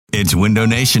It's Window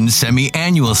Nation's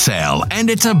semi-annual sale, and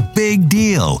it's a big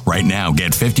deal. Right now,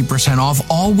 get 50% off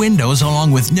all windows along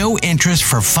with no interest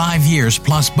for 5 years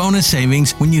plus bonus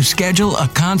savings when you schedule a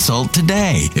consult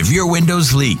today. If your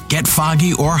windows leak, get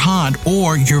foggy or hot,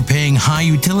 or you're paying high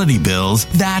utility bills,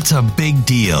 that's a big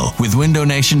deal. With Window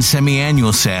Nation's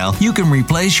semi-annual sale, you can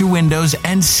replace your windows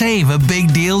and save a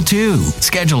big deal too.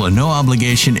 Schedule a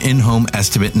no-obligation in-home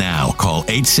estimate now. Call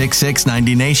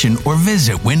 866-90NATION or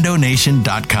visit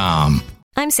windownation.com.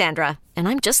 I'm Sandra, and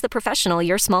I'm just the professional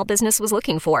your small business was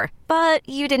looking for. But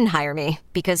you didn't hire me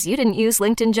because you didn't use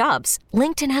LinkedIn Jobs.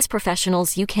 LinkedIn has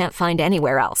professionals you can't find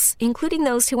anywhere else, including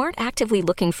those who aren't actively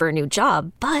looking for a new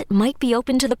job, but might be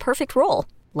open to the perfect role,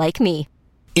 like me.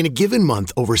 In a given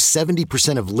month, over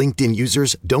 70% of LinkedIn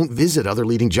users don't visit other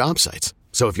leading job sites.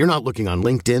 So if you're not looking on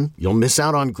LinkedIn, you'll miss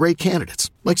out on great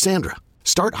candidates like Sandra.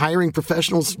 Start hiring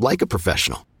professionals like a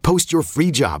professional. Post your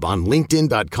free job on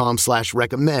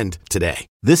linkedin.com/recommend today.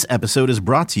 This episode is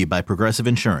brought to you by Progressive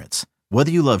Insurance.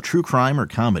 Whether you love true crime or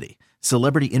comedy,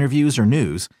 celebrity interviews or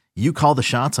news, you call the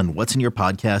shots on what's in your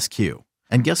podcast queue.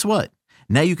 And guess what?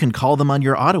 Now you can call them on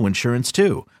your auto insurance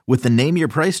too with the Name Your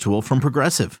Price tool from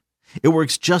Progressive. It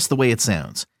works just the way it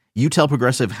sounds. You tell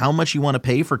Progressive how much you want to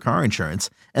pay for car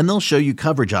insurance, and they'll show you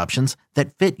coverage options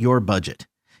that fit your budget.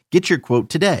 Get your quote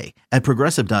today at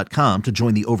Progressive.com to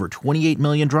join the over 28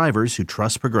 million drivers who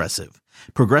trust Progressive.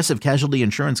 Progressive Casualty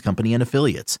Insurance Company and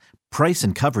Affiliates. Price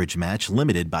and coverage match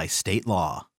limited by state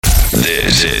law.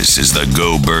 This is the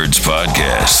Go Birds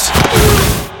Podcast.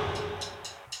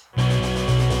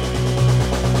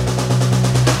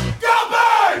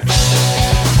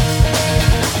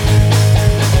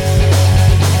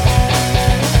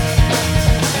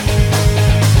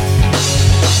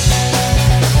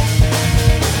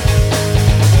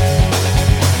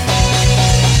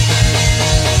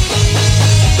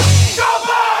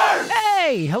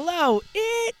 Hello,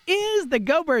 it is the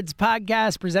Go Birds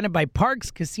Podcast presented by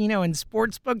Parx Casino and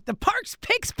Sportsbook, the Parx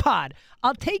Picks Pod.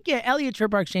 I'll take you, Elliot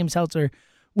Triparks, James Heltzer,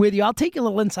 with you. I'll take you a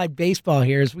little inside baseball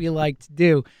here, as we like to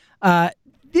do.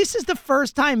 This is the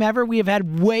first time ever we have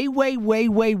had way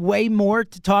more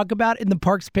to talk about in the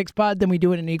Parx Picks Pod than we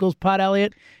do in an Eagles pod,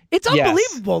 Elliot. It's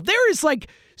unbelievable. Yes. There is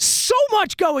so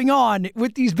much going on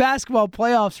with these basketball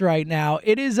playoffs right now.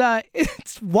 It is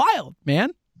it's wild,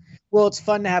 man. Well, it's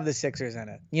fun to have the Sixers in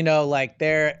it. You know,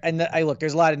 there's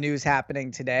a lot of news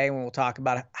happening today, and we'll talk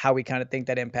about how we kind of think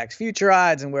that impacts future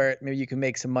odds and where maybe you can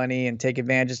make some money and take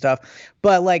advantage of stuff.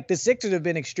 But the Sixers have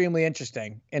been extremely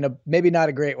interesting in a maybe not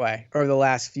a great way over the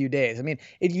last few days. I mean,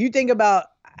 if you think about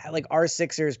our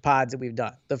Sixers pods that we've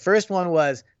done, the first one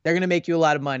was they're going to make you a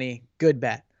lot of money. Good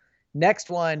bet. Next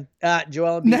one,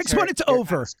 Joel Embiid. Next one, it's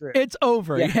over. It's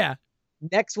over. Yeah.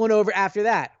 Next one over after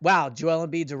that. Wow, Joel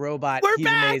Embiid's a robot. He's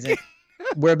amazing.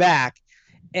 We're back.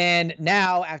 And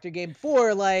now after game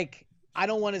 4, I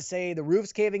don't want to say the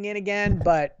roof's caving in again,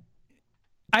 but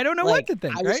I don't know what to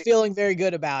think. I was feeling very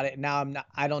good about it. And now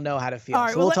I don't know how to feel. All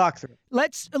right, so we'll talk through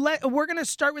it. We're going to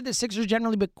start with the Sixers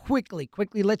generally, but quickly,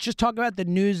 let's just talk about the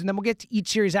news, and then we'll get to each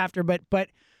series after. But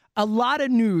a lot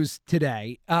of news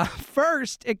today.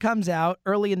 First, it comes out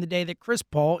early in the day that Chris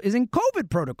Paul is in COVID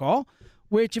protocol,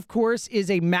 which, of course, is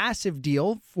a massive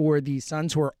deal for the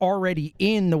Suns, who are already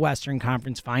in the Western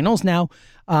Conference Finals. Now,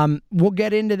 we'll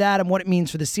get into that and what it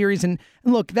means for the series. And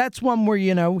look, that's one where,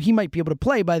 he might be able to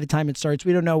play by the time it starts.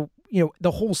 We don't know,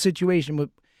 the whole situation with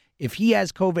if he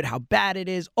has COVID, how bad it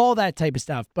is, all that type of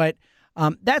stuff. But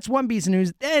that's one piece of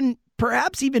news. Then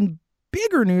perhaps even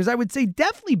bigger news, I would say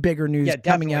definitely bigger news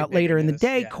coming out later in the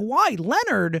day. Kawhi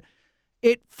Leonard.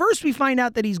 First, we find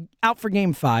out that he's out for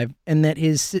Game 5 and that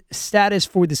his status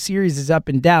for the series is up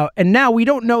in doubt. And now we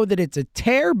don't know that it's a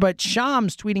tear, but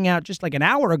Shams tweeting out just an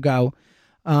hour ago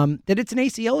that it's an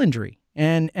ACL injury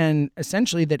and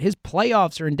essentially that his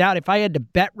playoffs are in doubt. If I had to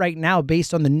bet right now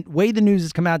based on the way the news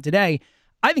has come out today,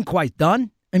 I think Kawhi's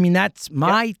done. I mean, that's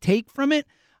my take from it.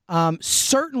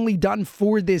 Certainly done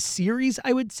for this series,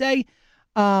 I would say.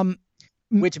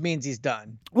 Which means he's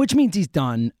done.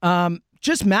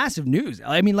 Just massive news.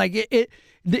 I mean, it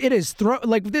is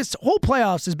this whole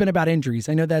playoffs has been about injuries.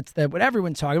 I know that's what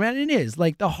everyone's talking about. And it is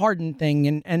the Harden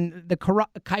thing and the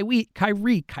Kyrie,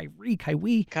 baby,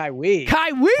 Kyrie How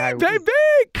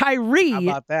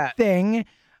about that thing.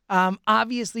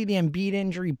 Obviously the Embiid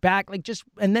injury back,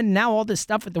 and then now all this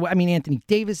stuff with Anthony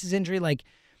Davis's injury,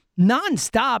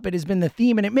 nonstop. It has been the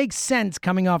theme, and it makes sense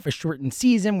coming off a shortened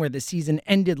season where the season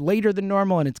ended later than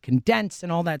normal and it's condensed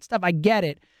and all that stuff. I get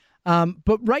it.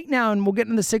 But right now, and we'll get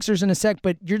into the Sixers in a sec,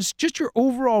 but just your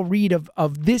overall read of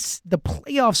the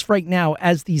playoffs right now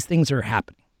as these things are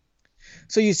happening.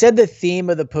 So you said the theme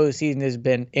of the postseason has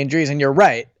been injuries, and you're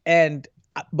right.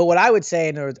 But what I would say,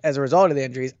 as a result of the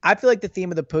injuries, I feel like the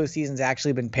theme of the postseason's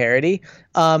actually been parity.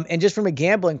 And just from a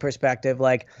gambling perspective,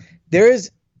 like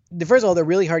first of all, they're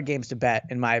really hard games to bet,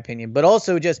 in my opinion. But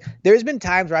also, just there's been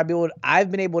times where I've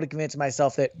been able to convince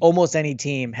myself that almost any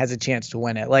team has a chance to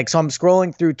win it. Like, so I'm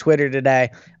scrolling through Twitter today,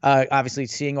 obviously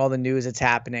seeing all the news that's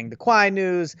happening, the Kawhi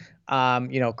news,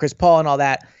 Chris Paul and all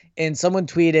that. And someone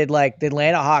tweeted, like, the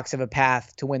Atlanta Hawks have a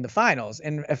path to win the finals.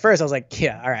 And at first I was like,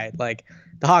 yeah, all right, like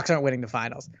the Hawks aren't winning the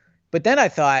finals. But then I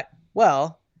thought,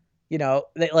 well,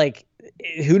 like,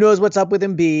 who knows what's up with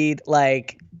Embiid?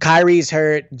 Like, Kyrie's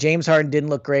hurt. James Harden didn't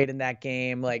look great in that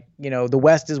game. Like, the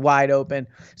West is wide open.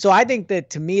 So I think that,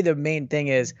 to me, the main thing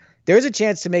is there's a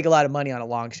chance to make a lot of money on a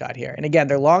long shot here. And again,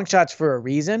 they're long shots for a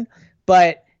reason,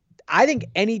 but I think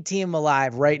any team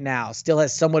alive right now still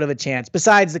has somewhat of a chance,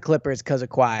 besides the Clippers because of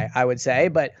Kawhi, I would say.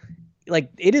 But like,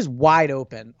 it is wide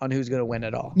open on who's going to win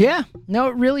it all. Yeah, no,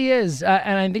 it really is.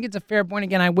 And I think it's a fair point.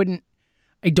 Again, I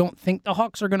don't think the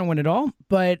Hawks are going to win it all,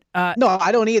 but no,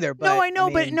 I don't either. But no, I know,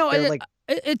 but no,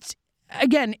 it's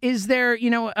again, is there,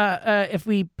 if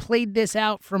we played this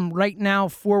out from right now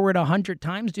forward 100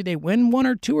 times, do they win one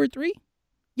or two or three?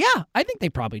 Yeah, I think they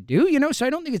probably do, so I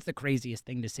don't think it's the craziest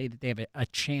thing to say that they have a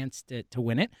chance to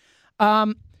win it.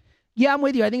 Yeah, I'm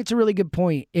with you. I think it's a really good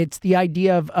point. It's the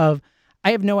idea of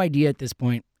I have no idea at this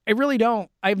point. I really don't.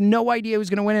 I have no idea who's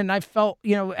going to win it, and I felt,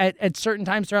 at certain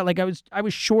times throughout, like I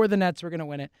was sure the Nets were going to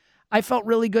win it. I felt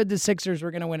really good the Sixers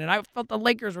were going to win it. I felt the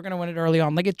Lakers were going to win it early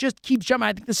on. Like, it just keeps jumping.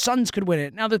 I think the Suns could win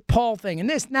it. Now the Paul thing and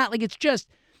this and that, like,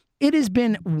 it has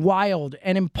been wild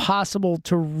and impossible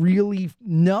to really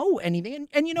know anything.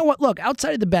 And you know what? Look,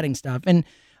 outside of the betting stuff, and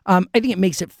I think it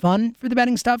makes it fun for the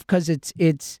betting stuff because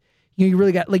it's you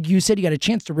really got, like you said, you got a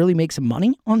chance to really make some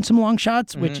money on some long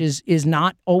shots, which is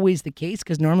not always the case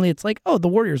because normally it's like, oh, the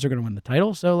Warriors are going to win the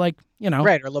title. So, like,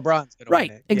 Right, or LeBron's going to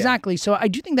win it. Exactly. So I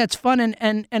do think that's fun.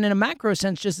 And in a macro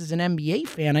sense, just as an NBA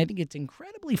fan, I think it's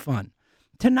incredibly fun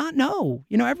to not know,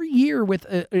 every year with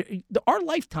our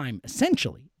lifetime,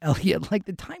 essentially, Elliot, like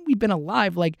the time we've been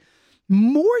alive, like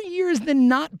more years than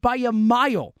not by a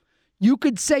mile, you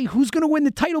could say who's going to win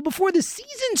the title before the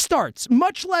season starts,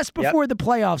 much less before the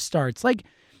playoffs starts. Like,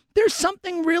 there's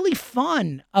something really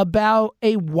fun about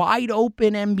a wide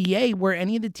open NBA where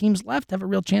any of the teams left have a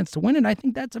real chance to win it. I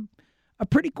think that's a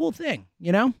pretty cool thing,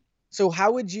 So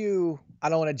how would you, I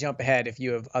don't want to jump ahead if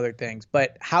you have other things,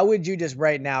 but how would you just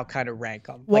right now kind of rank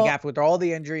them? Well, like, after with all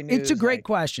the injury news? It's a great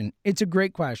question. It's a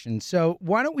great question. So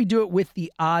why don't we do it with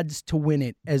the odds to win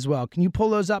it as well? Can you pull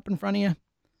those up in front of you?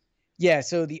 Yeah,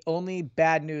 so the only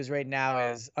bad news right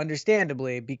now is,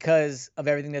 understandably, because of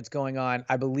everything that's going on,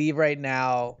 I believe right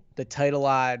now the title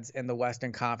odds and the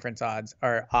Western Conference odds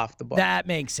are off the book. That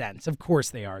makes sense. Of course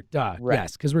they are. Duh. Right.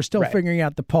 Yes, because we're still figuring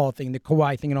out the Paul thing, the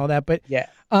Kawhi thing, and all that. But yeah,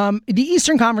 the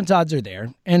Eastern Conference odds are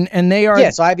there, and they are.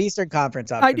 Yeah, so I have Eastern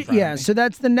Conference odds. So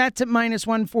that's the Nets at minus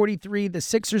 143, the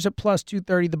Sixers at plus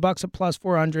 230, the Bucks at plus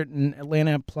 400, and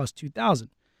Atlanta at plus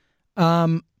 2,000.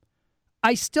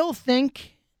 I still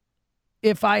think,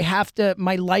 if I have to,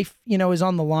 my life, is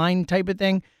on the line type of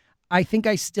thing, I think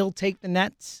I still take the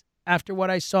Nets after what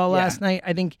I saw last night.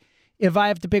 I think if I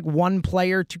have to pick one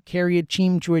player to carry a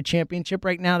team to a championship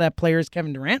right now, that player is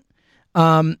Kevin Durant.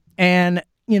 But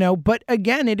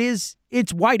again,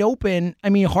 it's wide open. I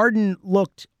mean, Harden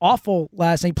looked awful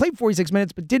last night. He played 46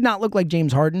 minutes, but did not look like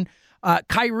James Harden.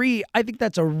 Kyrie, I think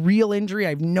that's a real injury. I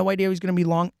have no idea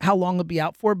how long he'll be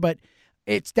out for, but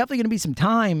it's definitely going to be some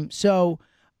time. So,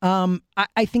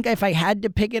 I think if I had to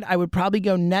pick it, I would probably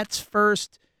go Nets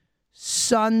first,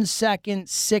 Suns second,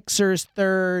 Sixers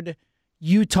third,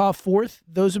 Utah fourth.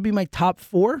 Those would be my top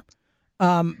four.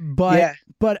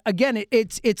 But again,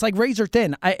 it's like razor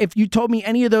thin. If you told me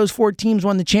any of those four teams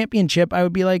won the championship, I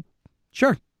would be like,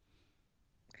 sure.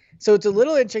 So it's a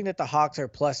little interesting that the Hawks are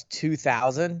plus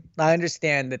 2,000. I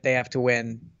understand that they have to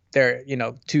win their,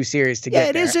 two series to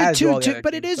get there. It is a 2-2,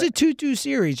 but it is a 2-2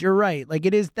 series. You're right. Like,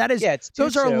 it is. That is. Yeah,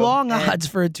 those are long odds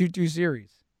for a 2-2 series.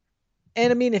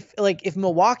 And I mean, if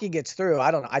Milwaukee gets through,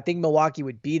 I don't know. I think Milwaukee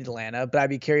would beat Atlanta, but I'd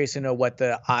be curious to know what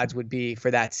the odds would be for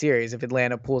that series if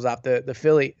Atlanta pulls off the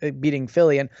Philly beating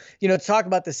Philly. And to talk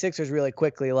about the Sixers really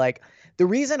quickly, like, the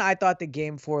reason I thought the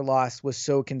Game 4 loss was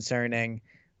so concerning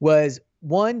was,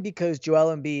 one, because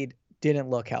Joel Embiid didn't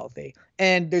look healthy.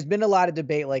 And there's been a lot of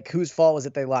debate, like, whose fault was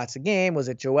it they lost the game? Was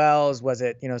it Joel's? Was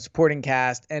it, supporting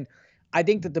cast? And I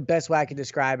think that the best way I can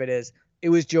describe it is, it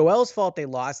was Joel's fault they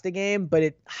lost the game, but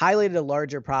it highlighted a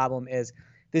larger problem is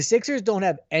the Sixers don't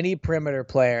have any perimeter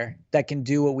player that can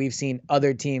do what we've seen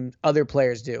other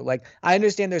players do. Like, I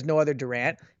understand there's no other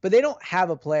Durant, but they don't have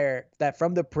a player that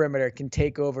from the perimeter can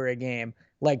take over a game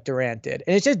like Durant did.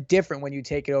 And it's just different when you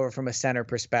take it over from a center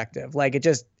perspective. Like, it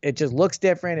just looks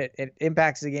different. It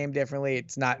impacts the game differently.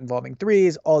 It's not involving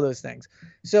threes, all those things.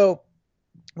 So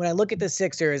when I look at the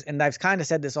Sixers, and I've kind of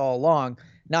said this all along,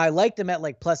 now I like them at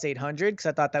like plus 800 because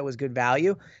I thought that was good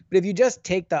value. But if you just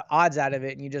take the odds out of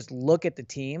it and you just look at the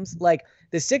teams, like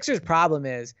the Sixers' problem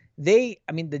is the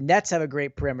Nets have a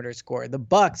great perimeter scorer. The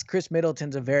Bucks, Chris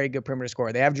Middleton's a very good perimeter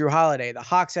scorer. They have Drew Holiday. The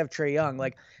Hawks have Trae Young.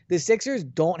 Like, the Sixers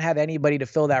don't have anybody to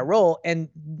fill that role. And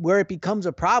where it becomes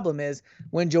a problem is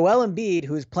when Joel Embiid,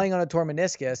 who's playing on a torn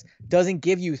meniscus, doesn't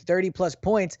give you 30 plus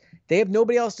points, they have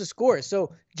nobody else to score.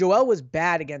 So Joel was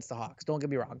bad against the Hawks. Don't get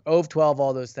me wrong. 0 of 12,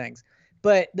 all those things.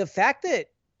 But the fact that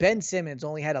Ben Simmons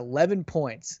only had 11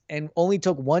 points and only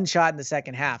took one shot in the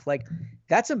second half, like,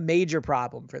 that's a major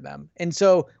problem for them. And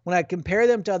so when I compare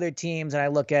them to other teams and I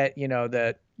look at,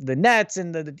 the Nets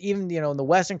and even in the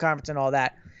Western Conference and all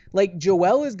that, like,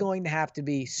 Joel is going to have to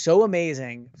be so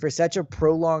amazing for such a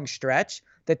prolonged stretch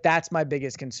that's my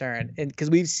biggest concern. And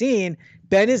because we've seen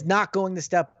Ben is not going to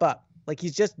step up. Like,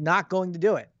 he's just not going to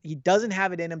do it. He doesn't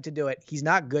have it in him to do it. He's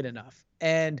not good enough.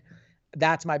 And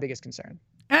that's my biggest concern.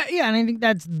 Yeah, and I think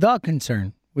that's the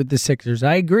concern with the Sixers.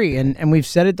 I agree. And we've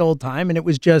said it the whole time, and it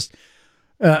was just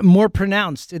more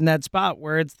pronounced in that spot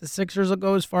where it's the Sixers will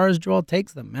go as far as Joel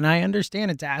takes them. And I understand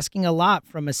it's asking a lot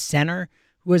from a center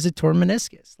who has a torn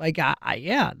meniscus. Like,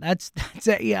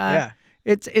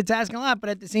 it's asking a lot. But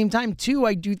at the same time, too,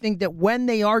 I do think that when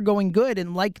they are going good,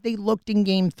 and like they looked in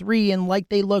Game 3 and like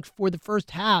they looked for the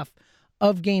first half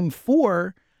of Game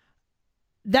 4,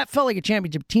 that felt like a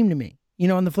championship team to me.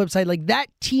 On the flip side, like, that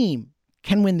team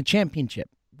can win the championship.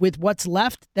 With what's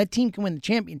left, that team can win the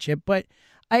championship. But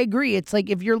I agree. It's like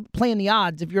if you're playing the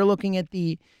odds, if you're looking at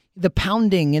the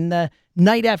pounding and the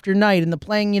night after night and the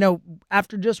playing,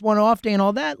 after just one off day and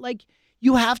all that, like,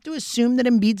 you have to assume that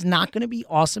Embiid's not going to be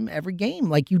awesome every game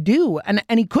like you do. And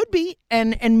he could be.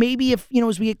 And maybe if,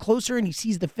 as we get closer and he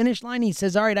sees the finish line, he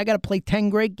says, all right, I got to play 10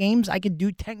 great games. I could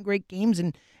do 10 great games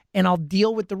and I'll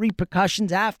deal with the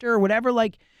repercussions after or whatever.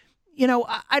 Like,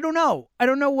 I don't know. I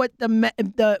don't know what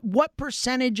what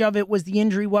percentage of it was the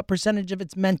injury, what percentage of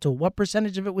it's mental, what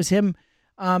percentage of it was him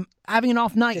having an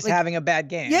off night. Just having a bad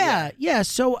game. Yeah.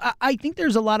 So I think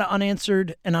there's a lot of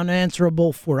unanswered and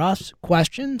unanswerable for us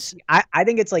questions. I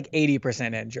think it's like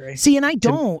 80% injury. See, and I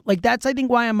don't. Like, that's, I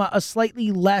think, why I'm a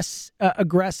slightly less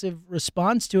aggressive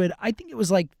response to it. I think it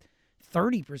was like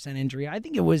 30% injury. I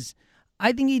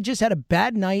think he just had a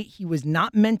bad night. He was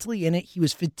not mentally in it. He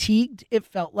was fatigued, it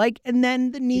felt like, and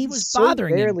then the knee was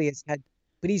bothering him.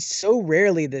 But he's so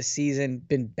rarely this season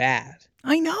been bad.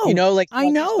 I know. I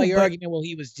know. Your argument, well,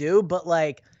 he was due, but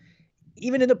like,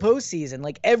 even in the postseason,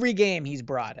 like, every game he's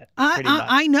brought it.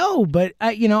 I know, but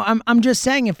I'm just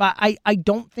saying, if I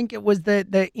don't think it was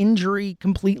the injury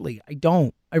completely.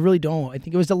 I really don't. I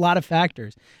think it was a lot of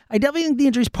factors. I definitely think the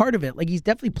injury's part of it. Like, he's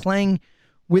definitely playing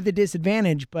with a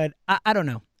disadvantage, but I don't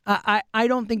know. I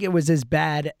don't think it was as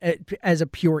bad as a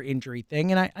pure injury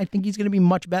thing, and I think he's going to be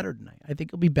much better tonight. I think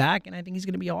he'll be back, and I think he's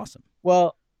going to be awesome.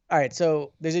 Well, all right,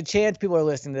 so there's a chance people are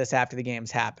listening to this after the game's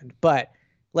happened, but,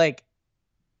 like,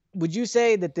 would you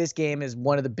say that this game is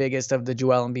one of the biggest of the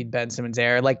Joel Embiid, Ben Simmons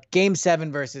era? Like, Game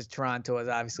 7 versus Toronto is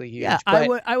obviously huge. Yeah,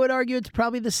 but I would argue it's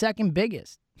probably the second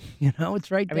biggest.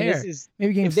 It's right there. This is,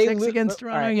 maybe Game 6 against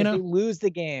Toronto. Right, if they lose the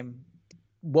game,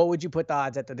 what would you put the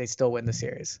odds at that they still win the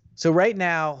series? So right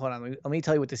now, hold on, let me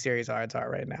tell you what the series odds are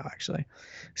right now, actually.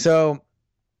 So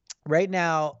right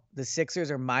now, the Sixers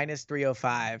are minus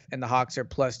 305 and the Hawks are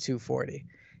plus 240.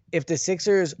 If the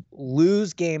Sixers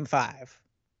lose Game 5,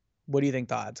 what do you think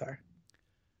the odds are?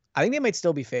 I think they might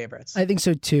still be favorites. I think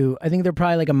so too. I think they're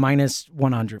probably like a minus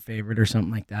 100 favorite or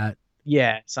something like that.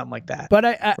 Yeah, something like that. But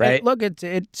I look,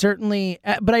 it certainly.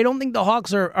 But I don't think the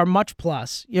Hawks are much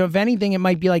plus. If anything, it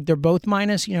might be like they're both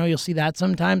minus. You'll see that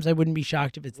sometimes. I wouldn't be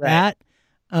shocked if it's that.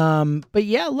 But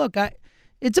yeah, look,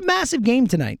 it's a massive game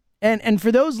tonight. And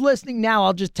for those listening now,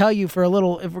 I'll just tell you for a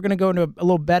little. If we're gonna go into a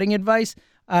little betting advice,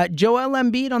 Joel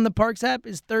Embiid on the Parx app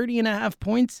is 30.5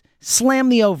 points. Slam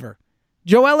the over.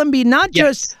 Joel Embiid, not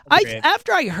just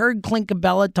after I heard Clint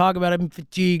Cabela talk about him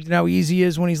fatigued and how easy he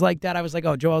is when he's like that, I was like,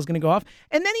 oh, Joel's going to go off.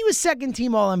 And then he was second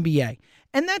team All-NBA.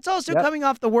 And that's also coming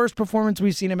off the worst performance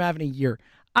we've seen him have in a year.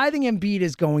 I think Embiid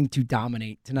is going to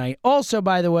dominate tonight. Also,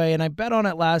 by the way, and I bet on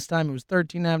it last time, it was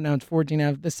 13.5, now it's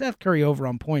 14.5. The Seth Curry over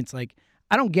on points, like,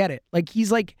 I don't get it. Like,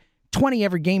 he's like 20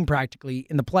 every game practically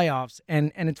in the playoffs,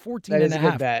 and it's 14.5. That is a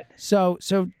good bet. So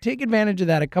take advantage of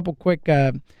that. A couple quick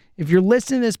If you're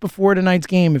listening to this before tonight's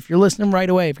game, if you're listening right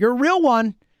away, if you're a real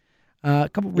one, a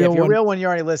couple real if you're a real one, you're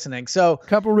already listening. So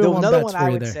couple real one another bets one for I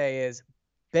you would there. say is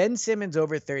Ben Simmons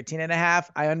over 13.5.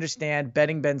 I understand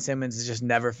betting Ben Simmons is just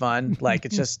never fun. Like,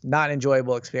 it's just not an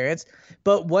enjoyable experience.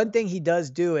 But one thing he does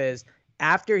do is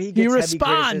after he gets heavy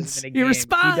criticism in a game,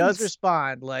 he does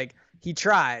respond. Like, he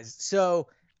tries. So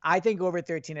I think over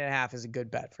 13.5 is a good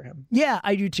bet for him. Yeah,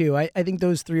 I do too. I think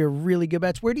those three are really good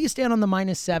bets. Where do you stand on the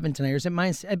 -7 tonight? Or is it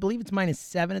minus? I believe it's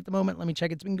 -7 at the moment. Let me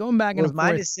check. It's been going back and forth.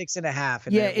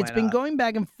 -6.5. Yeah, it's been going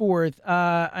back and forth.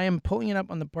 I am pulling it up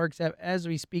on the Parx app as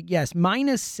we speak. Yes,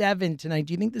 -7 tonight.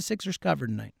 Do you think the Sixers cover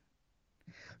tonight?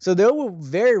 So there will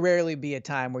very rarely be a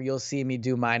time where you'll see me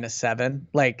do -7.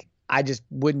 Like, I just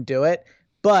wouldn't do it.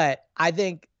 But I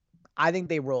think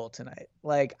they roll tonight.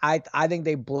 Like, I think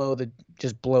they blow the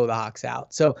Hawks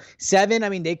out. So 7, I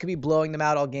mean, they could be blowing them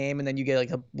out all game, and then you get like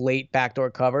a late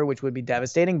backdoor cover, which would be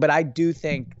devastating. But I do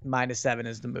think -7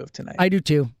 is the move tonight. I do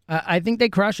too. I think they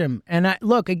crush him. And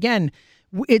look, again,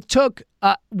 it took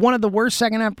one of the worst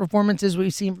second half performances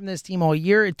we've seen from this team all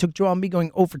year. It took Joel Embiid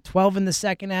going 0 for 12 in the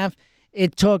second half.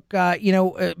 It took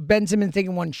Ben Simmons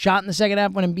taking one shot in the second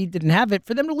half when Embiid didn't have it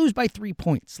for them to lose by 3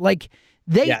 points. Like,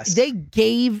 They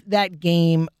gave that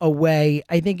game away.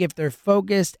 I think if they're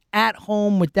focused at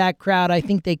home with that crowd, I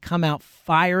think they come out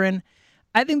firing.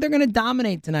 I think they're going to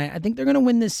dominate tonight. I think they're going to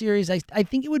win this series. I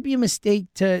think it would be a mistake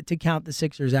to count the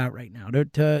Sixers out right now,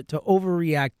 to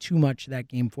overreact too much to that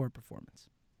Game 4 performance.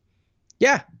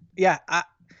 Yeah.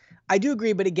 I do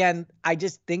agree, but again, I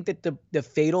just think that the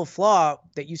fatal flaw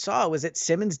that you saw was that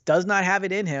Simmons does not have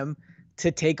it in him to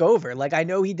take over. Like, I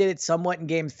know he did it somewhat in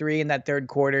Game 3 in that third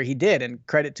quarter. He did, and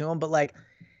credit to him, but like,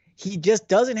 he just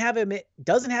doesn't have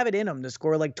it in him to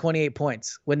score like 28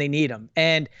 points when they need him.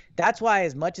 And that's why,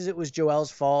 as much as it was Joel's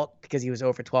fault because he was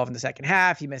 0 for 12 in the second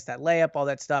half, he missed that layup, all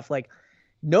that stuff, like,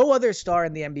 no other star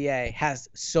in the NBA has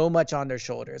so much on their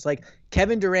shoulders. Like,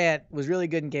 Kevin Durant was really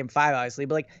good in Game 5, obviously,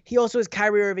 but like, he also has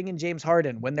Kyrie Irving and James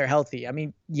Harden when they're healthy. I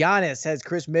mean, Giannis has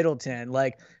Chris Middleton.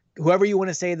 Like, whoever you want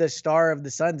to say the star of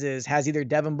the Suns is has either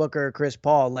Devin Booker or Chris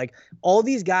Paul. Like, all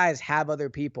these guys have other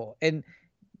people, and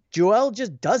Joel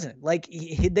just doesn't. Like,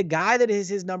 the guy that is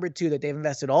his number 2 that they've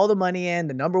invested all the money in,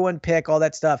 the number 1 pick, all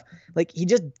that stuff, like, he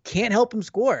just can't help him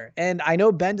score. And I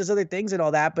know Ben does other things and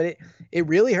all that, but it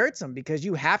really hurts him because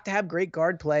you have to have great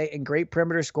guard play and great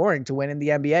perimeter scoring to win in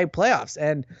the NBA playoffs.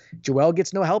 And Joel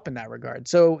gets no help in that regard.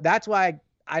 So that's why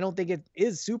I don't think it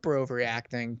is super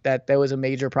overreacting that there was a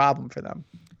major problem for them.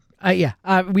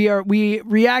 We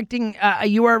reacting.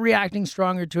 You are reacting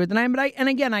stronger to it than I am. But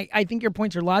I think your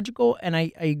points are logical, and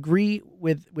I agree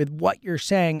with what you're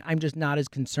saying. I'm just not as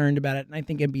concerned about it, and I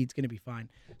think Embiid's going to be fine.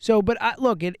 So, but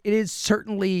look, it is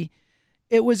certainly.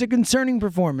 It was a concerning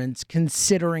performance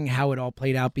considering how it all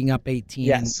played out, being up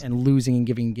 18 and losing and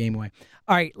giving a game away.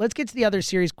 All right, let's get to the other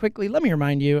series quickly. Let me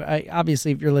remind you,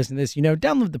 obviously, if you're listening to this,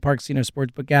 download the Parx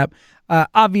Sportsbook app.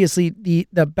 Obviously,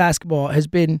 the basketball has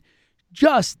been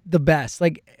just the best.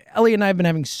 Like, Ellie and I have been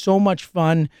having so much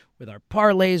fun with our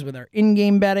parlays, with our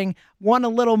in-game betting. Won a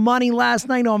little money last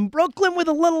night on Brooklyn with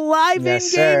a little live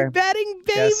in-game betting,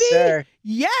 baby. Yes, sir.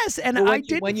 Yes, and I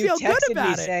didn't feel good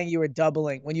about it. Saying you were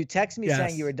doubling, when you texted me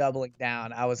saying you were doubling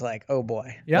down, I was like, oh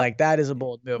boy, like, that is a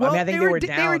bold move. Well, I mean, I think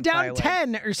they were down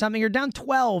 10 or something, or down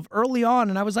 12 early on,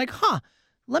 and I was like,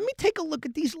 let me take a look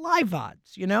at these live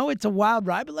odds. It's a wild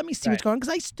ride, but let me see what's going on,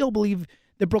 because I still believe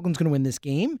that Brooklyn's going to win this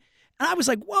game. And I was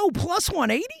like, whoa, plus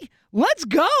 180? Let's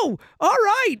go. All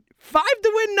right. 5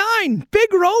 to win 9.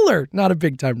 Big roller. Not a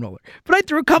big time roller. But I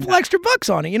threw a couple extra bucks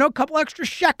on it, a couple extra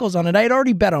shekels on it. I had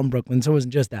already bet on Brooklyn, so it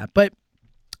wasn't just that. But,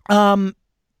 I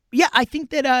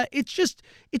think that it's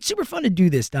super fun to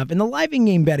do this stuff. And the live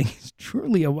in-game betting is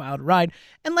truly a wild ride.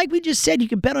 And like we just said, you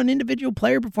can bet on individual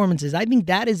player performances. I think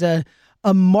that is a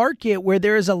market where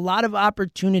there is a lot of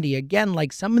opportunity. Again,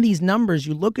 like, some of these numbers,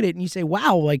 you look at it and you say,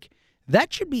 wow, like,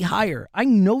 that should be higher. I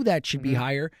know that should be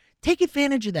higher. Take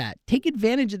advantage of that. Take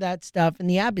advantage of that stuff. And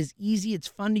the app is easy. It's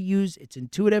fun to use. It's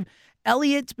intuitive.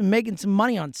 Elliot's been making some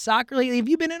money on soccer lately. Have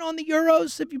you been in on the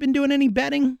Euros? Have you been doing any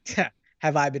betting?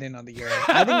 Have I been in on the Euros?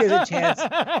 I think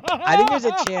there's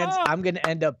a chance I'm going to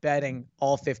end up betting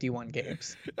all 51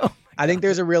 games. I think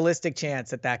there's a realistic chance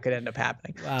that could end up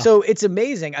happening. Wow. So it's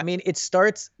amazing. I mean, it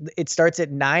starts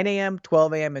at 9 a.m.,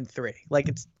 12 a.m., and 3. Like,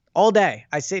 it's all day.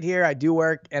 I sit here, I do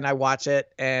work, and I watch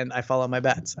it, and I follow my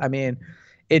bets. I mean,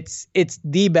 it's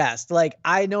the best. Like,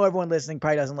 I know everyone listening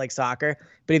probably doesn't like soccer,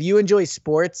 but if you enjoy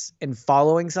sports and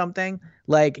following something,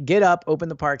 like, get up, open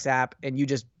the Parx app, and you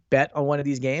just bet on one of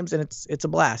these games, and it's a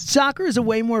blast. Soccer is a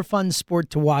way more fun sport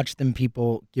to watch than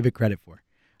people give it credit for.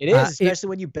 It is, especially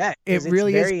when you bet. It 'cause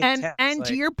really it's is. very intense. And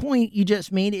to your point you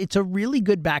just made, it's a really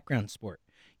good background sport.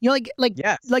 You know,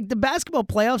 Yes. like the basketball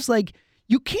playoffs, like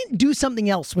you can't do something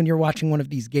else when you're watching one of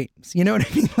these games. You know what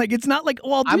I mean? Like it's not like,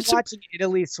 oh, I'm watching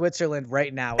Italy, Switzerland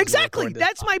right now. Exactly.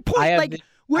 That's my point.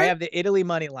 I have the Italy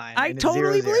money line. I and it's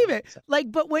totally 0-0. believe it.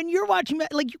 Like, but when you're watching,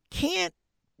 like you can't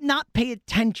not pay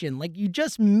attention. Like you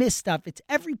just miss stuff. It's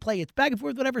every play. It's back and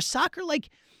forth, whatever. Soccer, like,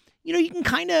 you know, you can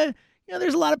kind of, you know,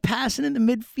 there's a lot of passing in the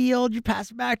midfield. You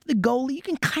pass it back to the goalie. You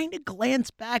can kind of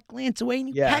glance back, glance away, and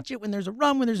you catch it when there's a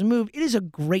run, when there's a move. It is a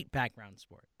great background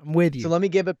sport. I'm with you. So let me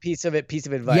give a piece of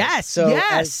advice. Yes, so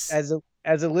yes.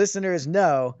 As the listeners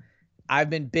know, I've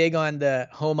been big on the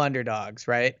home underdogs,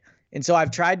 right? And so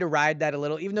I've tried to ride that a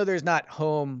little, even though there's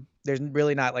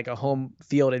really not like a home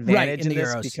field advantage in the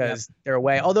this Euros, because they're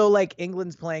away. Although like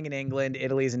England's playing in England,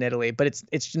 Italy's in Italy, but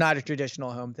it's not a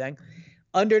traditional home thing.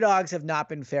 Underdogs have not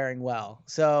been faring well.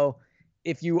 So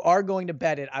if you are going to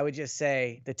bet it, I would just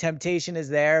say the temptation is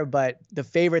there, but the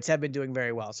favorites have been doing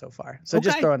very well so far. So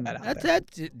just throwing that out there.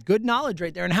 That's good knowledge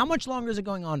right there. And how much longer is it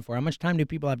going on for? How much time do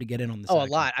people have to get in on this? Oh, a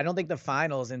lot. I don't think the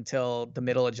finals until the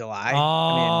middle of July.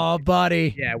 Oh,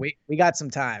 buddy. Yeah, we got some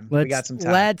time.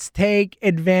 Let's take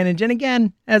advantage. And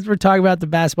again, as we're talking about the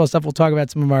basketball stuff, we'll talk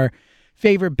about some of our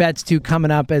favorite bets too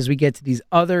coming up as we get to these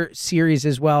other series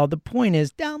as well. The point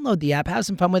is, download the app, have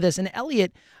some fun with us. And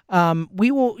Elliot,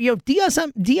 we will,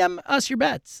 DM us your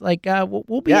bets. Like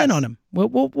we'll be in on them.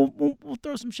 We'll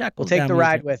throw some shekels. We'll take the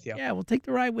ride with you. Yeah, we'll take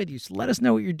the ride with you. So let us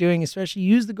know what you're doing. Especially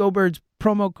use the Go Birds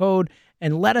promo code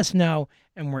and let us know.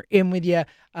 And we're in with you.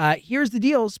 Here's the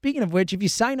deal. Speaking of which, if you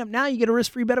sign up now, you get a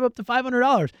risk-free bet of up to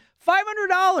 $500.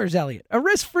 $500, Elliot. A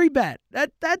risk-free bet.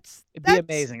 That's be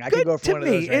amazing. I could go for one of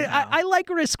those right now. I like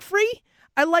risk-free.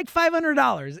 I like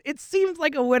 $500. It seems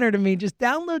like a winner to me. Just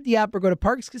download the app or go to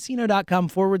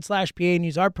parxcasino.com/PA and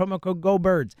use our promo code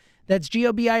GoBirds. That's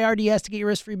GOBIRDS to get your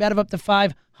risk-free bet of up to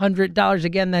 $500.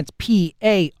 Again, that's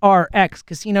PARX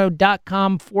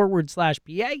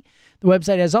casino.com/PA. The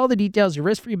website has all the details. Your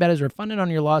risk-free bet is refunded on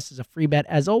your loss as a free bet.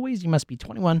 As always, you must be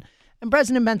 21 and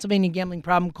present in Pennsylvania. Gambling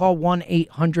problem, call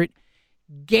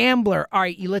 1-800-GAMBLER. All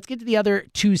right, let's get to the other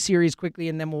two series quickly,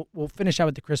 and then we'll finish out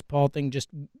with the Chris Paul thing, just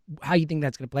how you think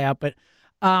that's going to play out. But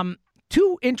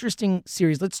two interesting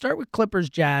series. Let's start with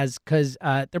Clippers-Jazz because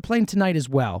they're playing tonight as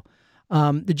well.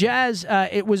 The Jazz,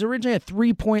 it was originally a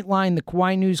 3-point line. The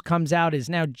Kawhi news comes out, is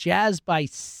now Jazz by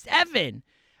 7.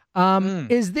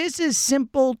 Is this as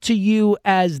simple to you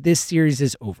as this series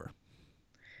is over?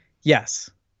 Yes,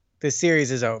 this series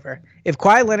is over. If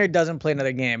Kawhi Leonard doesn't play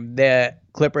another game, the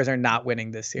Clippers are not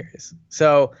winning this series.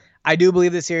 So I do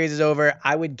believe the series is over.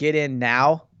 I would get in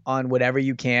now on whatever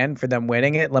you can for them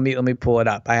winning it. Let me pull it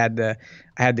up. I had the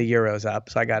Euros up,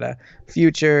 so I got a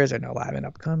futures. I know live and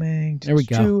upcoming. There we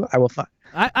go. I will find.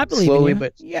 I believe slowly, in you.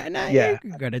 but you're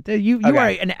good at that. You are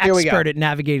an expert at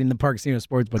navigating the Parx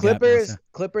Sportsbook.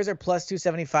 Clippers are plus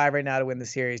 275 right now to win the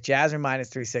series. Jazz are minus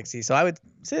 360. So I would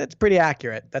say that's pretty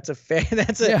accurate. That's a fair.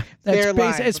 That's fair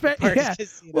line.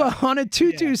 Well, on a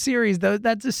 2-2 series though,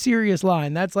 that's a serious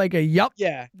line. That's like a yup.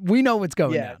 Yeah, we know what's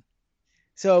going down.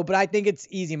 So, but I think it's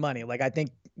easy money. Like I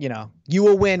think you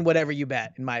will win whatever you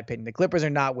bet. In my opinion, the Clippers are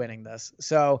not winning this.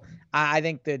 So I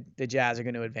think the Jazz are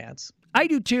going to advance. I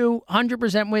do too,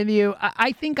 100% with you.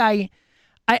 I think I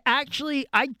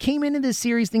came into this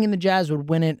series thinking the Jazz would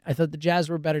win it. I thought the Jazz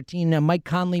were a better team. Now, Mike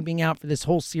Conley being out for this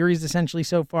whole series essentially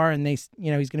so far, and he's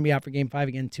going to be out for Game 5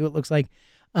 again too, it looks like,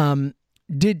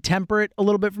 did temper it a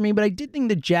little bit for me. But I did think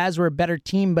the Jazz were a better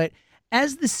team. But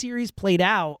as the series played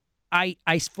out, I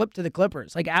flipped to the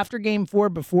Clippers. Like after Game 4,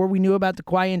 before we knew about the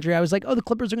Kawhi injury, I was like, oh, the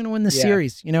Clippers are going to win the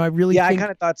series. I really think. I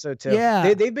kind of thought so too.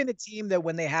 Yeah. They've been a team that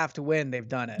when they have to win, they've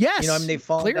done it. Yes. They've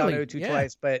fallen down 0-2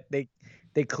 twice, but they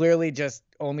clearly just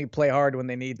only play hard when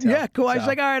they need to. Yeah, Kawhi's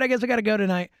like, all right, I guess I got to go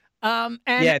tonight. And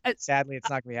sadly, it's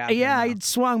not going to be happening. Yeah, I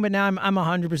swung, but now I'm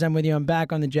 100% with you. I'm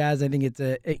back on the Jazz. I think it's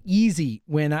a easy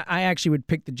win. I actually would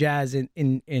pick the Jazz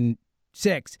in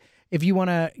 6. If you want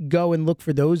to go and look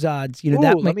for those odds,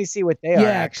 let me see what they are.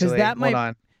 Yeah, because that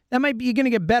might be you're going to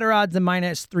get better odds than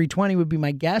minus 320 would be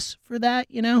my guess for that.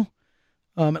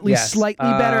 At least slightly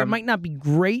better. It might not be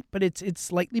great, but it's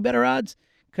slightly better odds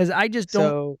because I just don't.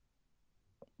 So,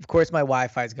 of course, my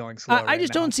Wi-Fi is going slow. I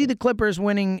just don't see the Clippers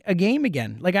winning a game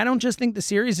again. Like I don't just think the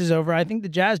series is over. I think the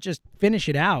Jazz just finish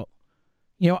it out.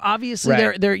 Obviously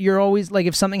you're always like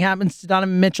if something happens to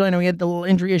Donovan Mitchell. I know he had the little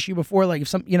injury issue before. Like if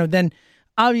some, then.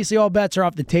 Obviously, all bets are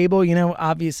off the table,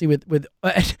 obviously with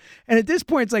and at this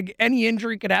point, it's like any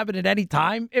injury could happen at any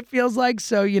time, it feels like.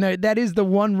 So, that is the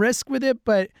one risk with it.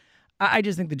 But I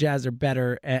just think the Jazz are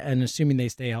better, and assuming they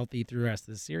stay healthy through the rest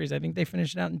of the series, I think they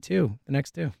finish it out in the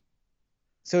next two.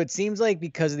 So it seems like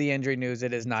because of the injury news,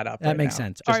 it is not up. That makes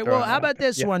sense. All right, well, how about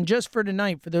this one just for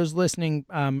tonight for those listening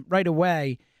right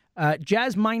away?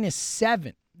 Jazz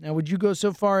 -7. Now, would you go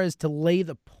so far as to lay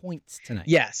the points tonight?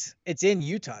 Yes. It's in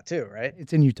Utah too, right?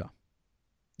 It's in Utah.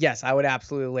 Yes, I would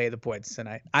absolutely lay the points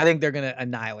tonight. I think they're going to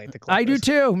annihilate the Clippers. I do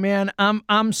too, man.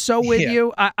 I'm so with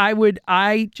you. I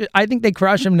think they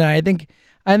crush them tonight.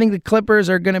 I think the Clippers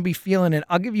are going to be feeling it.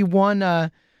 I'll give you one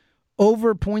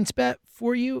over points bet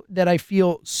for you that I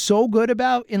feel so good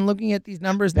about in looking at these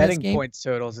numbers. Betting in this game. Points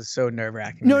totals is so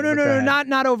nerve-wracking. No,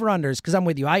 not over unders, because I'm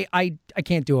with you. I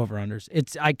can't do over unders.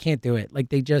 I can't do it. Like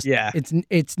they just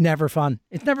it's never fun.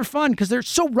 It's never fun because they're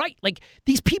so right. Like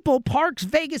these people, Parx,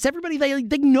 Vegas, everybody,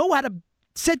 they know how to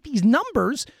set these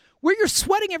numbers where you're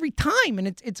sweating every time, and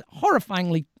it's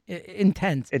horrifyingly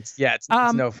intense. It's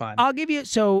no fun. I'll give you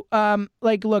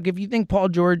look, if you think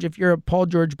if you're a Paul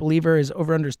George believer, is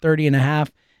over unders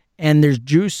 30.5. And there's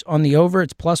juice on the over.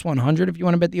 It's +100 if you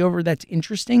want to bet the over. That's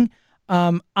interesting.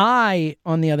 I,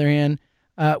 on the other hand,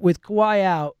 with Kawhi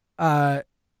out,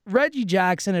 Reggie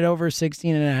Jackson at over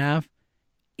 16.5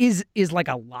 is like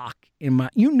a lock in my.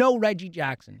 Reggie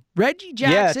Jackson. Reggie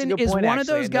Jackson is one of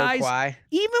those guys.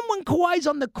 Even when Kawhi's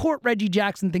on the court, Reggie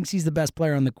Jackson thinks he's the best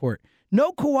player on the court.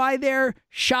 No Kawhi there.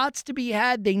 Shots to be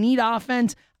had. They need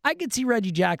offense. I could see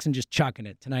Reggie Jackson just chucking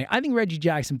it tonight. I think Reggie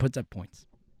Jackson puts up points.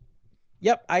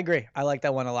 Yep, I agree. I like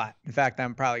that one a lot. In fact,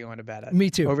 I'm probably going to bet it.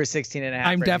 Me too. Over 16.5.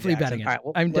 I'm definitely betting it. All right,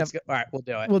 all right, we'll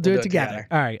do it. We'll do it together.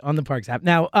 All right, on the Parx app.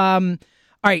 Now, all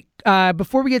right,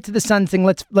 before we get to the Suns thing,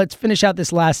 let's finish out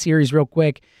this last series real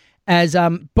quick. As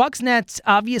Bucks Nets,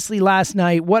 obviously last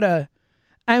night,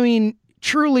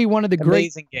 truly one of the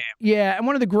amazing game. Yeah, and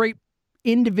one of the great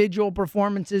individual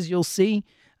performances you'll see.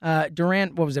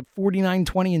 Durant, 49,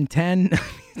 20, and 10.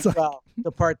 Well,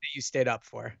 the part that you stayed up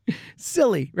for.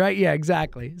 Silly, right? Yeah,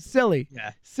 exactly. Silly.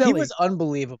 Yeah. Silly. He was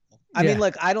unbelievable. I mean,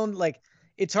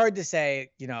 it's hard to say,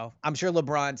 I'm sure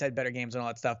LeBron's had better games and all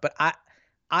that stuff, but I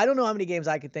don't know how many games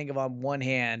I could think of on one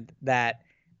hand that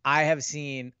I have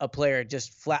seen a player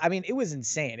just flat. I mean, it was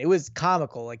insane. It was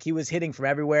comical. Like he was hitting from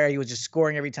everywhere. He was just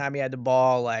scoring every time he had the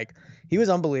ball. Like he was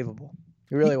unbelievable.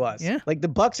 He really was. Yeah. Like the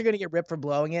Bucks are going to get ripped for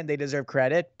blowing it. And they deserve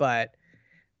credit, but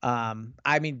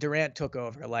Durant took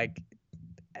over. Like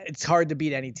it's hard to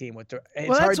beat any team with Durant.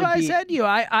 That's why I said to you.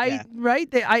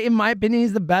 In my opinion,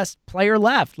 he's the best player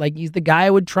left. Like he's the guy I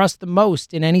would trust the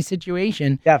most in any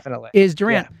situation. Definitely is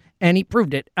Durant, and he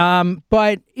proved it.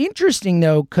 But interesting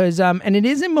though, because and it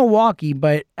is in Milwaukee,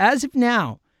 but as of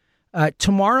now,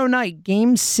 tomorrow night,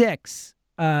 Game 6,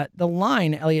 the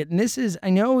line, Elliot, and this is I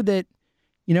know that.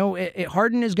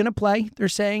 Harden is going to play. They're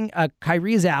saying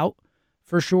Kyrie is out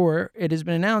for sure. It has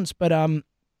been announced, but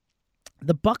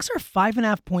the Bucks are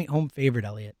 5.5 point home favorite,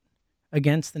 Elliot,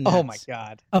 against the Nets. Oh my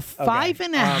God, a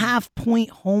 5.5 point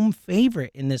home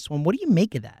favorite in this one. What do you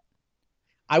make of that?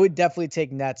 I would definitely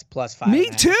take Nets +5. Me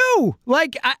too.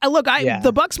 Like,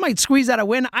 the Bucks might squeeze out a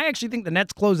win. I actually think the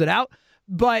Nets close it out.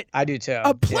 But I do too.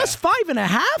 A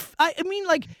 +5.5.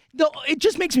 It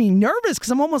just makes me nervous because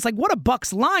I'm almost like, what a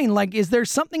Bucks line. Like, is there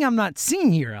something I'm not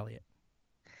seeing here, Elliot?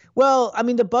 Well,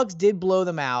 the Bucks did blow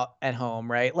them out at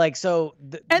home, right? Like, so.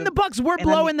 The Bucks were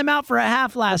blowing them out for a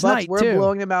half last night, too. The Bucks were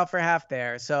blowing them out for half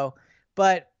there. So,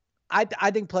 but I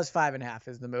think +5.5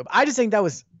 is the move. I just think that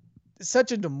was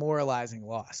such a demoralizing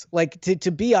loss. Like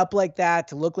to be up like that,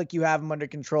 to look like you have them under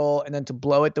control, and then to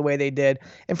blow it the way they did.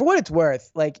 And for what it's worth,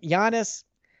 like Giannis,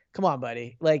 come on,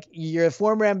 buddy. Like you're a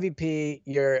former MVP,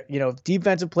 you're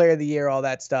defensive player of the year, all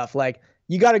that stuff. Like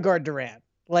you got to guard Durant.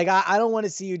 Like I don't want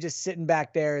to see you just sitting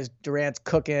back there as Durant's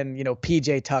cooking,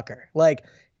 PJ Tucker. Like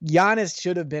Giannis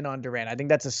should have been on Durant. I think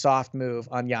that's a soft move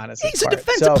on Giannis. He's a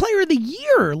defensive player of the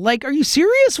year. Like, are you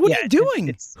serious? What are you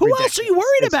doing? Who ridiculous. Else are you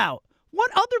worried about? What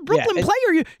other Brooklyn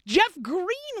player? Jeff Green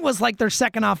was like their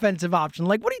second offensive option.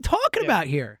 Like, what are you talking about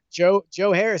here? Joe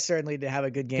Harris certainly did have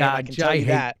a good game. God, I can tell you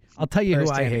that. I'll tell you who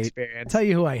I hate. I'll tell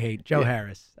you who I hate. Joe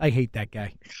Harris. I hate that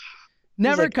guy.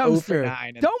 Never comes through.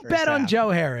 Don't bet on Joe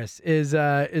Harris is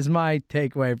my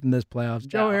takeaway from this playoffs.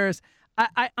 Joe Harris.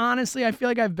 I honestly, I feel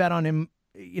like I've bet on him,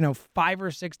 5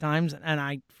 or 6 times, and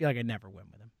I feel like I never win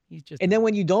with him. He's just. And then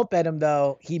when you don't bet him,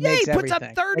 though, he makes everything. He puts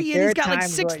up 30 and he's got like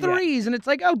 6 threes, and it's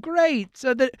like, oh, great.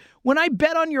 So that when I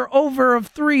bet on your over of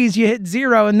threes, you hit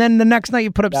 0, and then the next night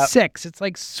you put up 6. It's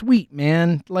like, sweet,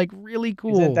 man. Like, really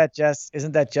cool. Isn't that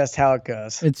just how it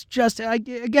goes? It's just,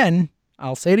 again,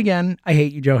 I'll say it again. I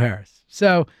hate you, Joe Harris.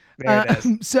 So,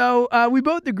 we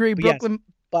both agree Brooklyn.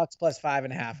 Bucks plus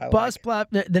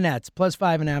 5.5. The Nets plus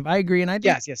 5.5. I agree, and I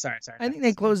think yes. Sorry. I think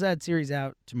they close that series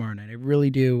out tomorrow night. I really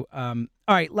do. All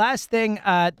right, last thing,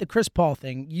 the Chris Paul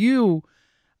thing. You,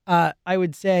 I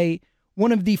would say,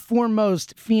 one of the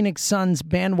foremost Phoenix Suns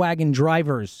bandwagon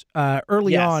drivers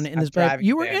early on in this.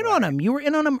 You were in on him. You were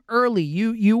in on him early.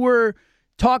 You were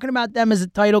talking about them as a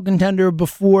title contender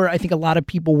before I think a lot of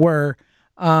people were.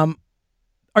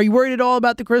 Are you worried at all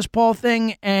about the Chris Paul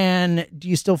thing? And do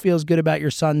you still feel as good about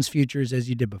your Suns' futures as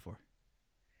you did before?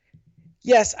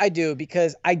 Yes, I do,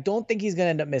 because I don't think he's going to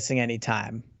end up missing any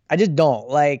time. I just don't.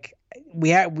 Like,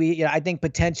 I think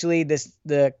potentially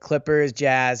the Clippers,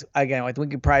 Jazz, again, I think we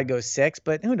could probably go 6,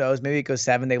 but who knows? Maybe it goes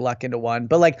 7. They luck into 1.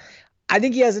 But like, I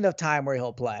think he has enough time where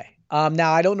he'll play.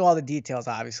 Now I don't know all the details,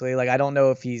 obviously. Like, I don't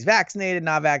know if he's vaccinated,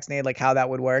 not vaccinated, like how that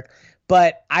would work.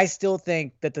 But I still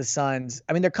think that the Suns,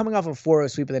 I mean, they're coming off a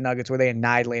 4-0 sweep of the Nuggets where they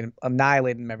annihilated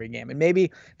them every game. And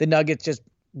maybe the Nuggets just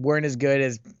weren't as good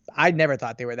as I never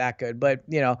thought they were that good. But,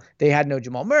 they had no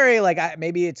Jamal Murray. Like,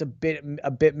 maybe it's a bit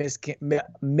not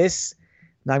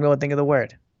even able to think of the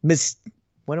word.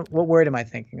 What word am I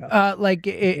thinking of?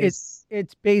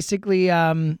 It's basically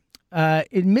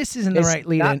it misses in the right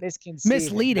lead. Not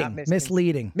misleading.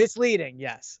 Misleading,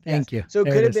 yes. Thank you. So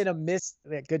it could have been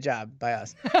good job by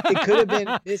us. It could have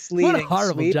been misleading. What a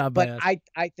horrible sweep, job by us. But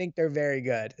I think they're very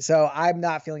good. So I'm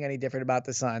not feeling any different about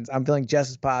the Suns. I'm feeling just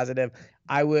as positive.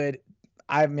 I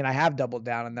have doubled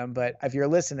down on them, but if you're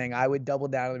listening, I would double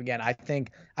down on them again. I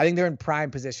think they're in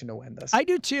prime position to win this. I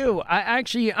do too.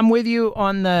 I'm with you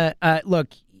on the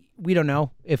look. We don't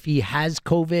know if he has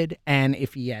COVID and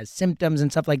if he has symptoms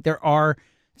and stuff. Like, there are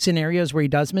scenarios where he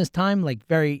does miss time, like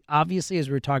very obviously, as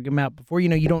we were talking about before. You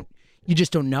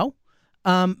just don't know.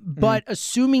 But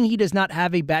assuming he does not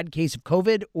have a bad case of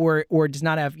COVID or does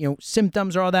not have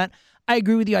symptoms or all that, I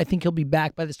agree with you. I think he'll be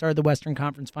back by the start of the Western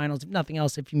Conference Finals. If nothing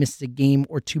else, if he misses a game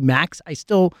or 2 max, I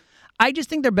just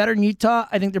think they're better than Utah.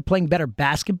 I think they're playing better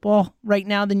basketball right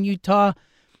now than Utah.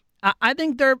 I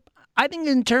think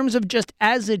in terms of just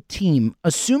as a team,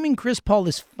 assuming Chris Paul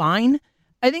is fine,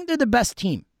 I think they're the best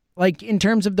team. Like, in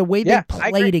terms of the way they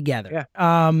play together.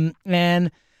 Yeah.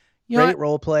 And great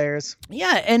role players.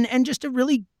 Yeah, and just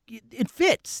it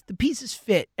fits. The pieces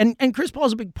fit. And Chris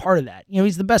Paul's a big part of that.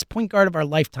 He's the best point guard of our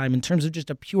lifetime in terms of just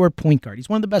a pure point guard. He's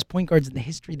one of the best point guards in the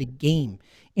history of the game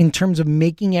in terms of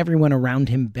making everyone around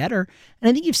him better. And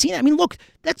I think you've seen it. I mean, look,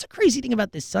 that's the crazy thing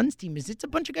about this Suns team is it's a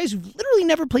bunch of guys who've literally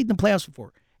never played in the playoffs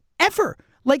before. Ever.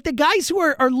 Like, the guys who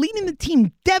are leading the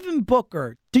team, Devin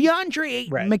Booker, DeAndre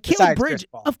Ayton, Mikal Bridges.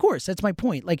 Of course, that's my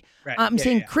point. Like, I'm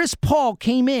saying Chris Paul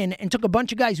came in and took a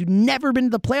bunch of guys who'd never been to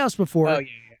the playoffs before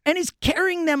and is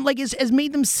carrying them, like, has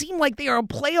made them seem like they are a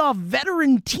playoff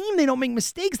veteran team. They don't make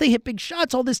mistakes. They hit big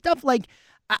shots, all this stuff. Like,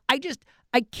 I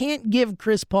can't give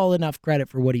Chris Paul enough credit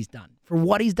for what he's done,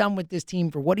 with this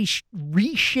team, for what he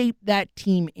reshaped that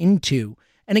team into.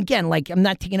 And again, like, I'm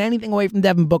not taking anything away from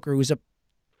Devin Booker, who's a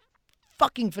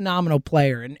fucking phenomenal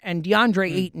player, and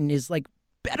DeAndre Ayton is like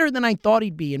better than I thought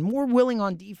he'd be and more willing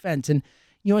on defense and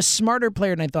a smarter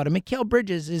player than I thought. And Mikal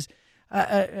Bridges is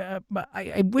I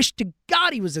wish to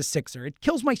God he was a Sixer. It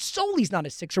kills my soul he's not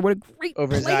a Sixer. What a great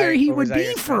player he would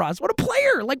be for us. What a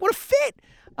player. Like, what a fit.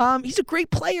 He's a great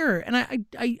player, and I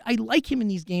like him in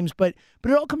these games, but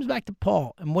it all comes back to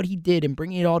Paul and what he did and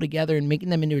bringing it all together and making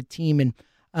them into a team. And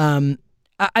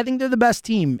I think they're the best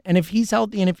team. And if he's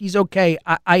healthy and if he's okay,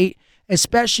 I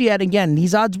especially again,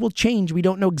 these odds will change. We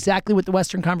don't know exactly what the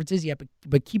Western Conference is yet,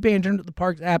 but keep paying attention to the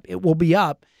Parx app. It will be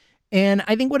up. And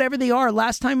I think whatever they are,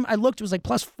 last time I looked, it was like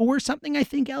 +4 something, I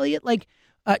think, Elliot, like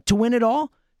to win it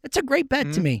all. That's a great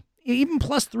bet to me. Even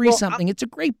 +3 something. It's a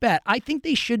great bet. I think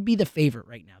they should be the favorite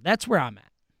right now. That's where I'm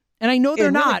at. And I know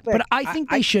they're not, but I think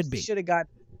they should be.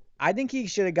 I think he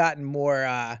should have gotten more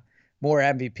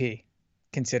MVP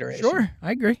consideration. Sure,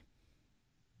 I agree.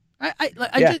 I think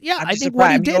what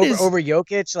surprised. he did is over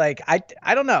Jokic. Like, I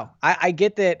don't know. I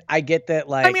get that.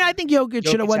 Like, I mean, I think Jokic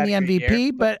should have won the MVP,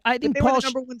 year, but I think Paul were the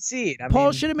number 1 seed.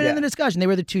 Paul should have been in the discussion. They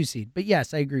were the 2 seed. But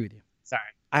yes, I agree with you. Sorry,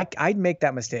 I'd make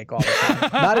that mistake all the time.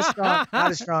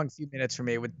 not a strong few minutes for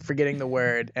me with forgetting the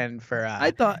word and for. I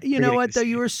thought, you know what though,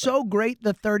 you were so great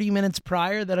the 30 minutes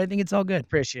prior that I think it's all good.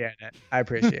 Appreciate it. I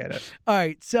appreciate it. All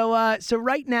right, so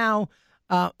right now.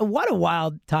 What a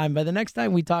wild time. By the next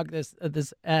time we talk this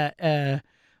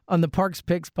on the Parx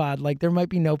Picks pod, like, there might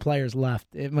be no players left.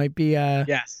 It might be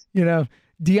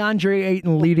DeAndre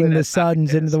Ayton leading the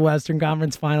Suns into the Western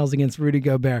Conference Finals against Rudy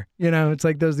Gobert. It's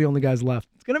like those are the only guys left.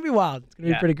 It's gonna be wild. It's gonna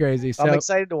be pretty crazy. So I'm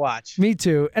excited to watch. Me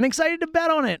too, and excited to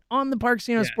bet on it on the Parx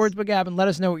Sportsbook app. And let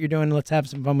us know what you're doing. Let's have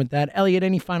some fun with that. Elliot,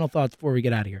 any final thoughts before we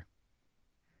get out of here?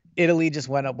 Italy just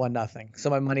went up 1-0. So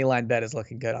my money line bet is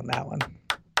looking good on that one.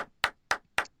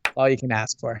 All you can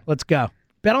ask for. Let's go.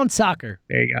 Bet on soccer.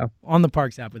 There you go. On the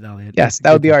Parx app with Elliot. Yes,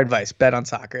 that would be our advice. Bet on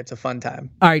soccer. It's a fun time.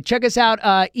 All right, check us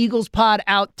out. Eagles Pod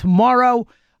out tomorrow.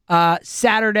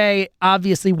 Saturday,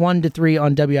 obviously 1 to 3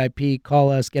 on WIP.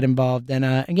 Call us, get involved. And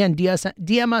again,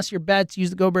 DM us your bets. Use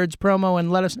the Go Birds promo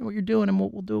and let us know what you're doing, and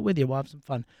we'll do it with you. We'll have some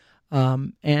fun.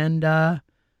 And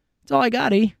that's all I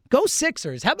got, E. Go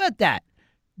Sixers. How about that?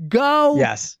 Go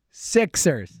Yes.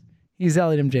 Sixers. He's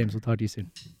Elliot M. James. We'll talk to you soon.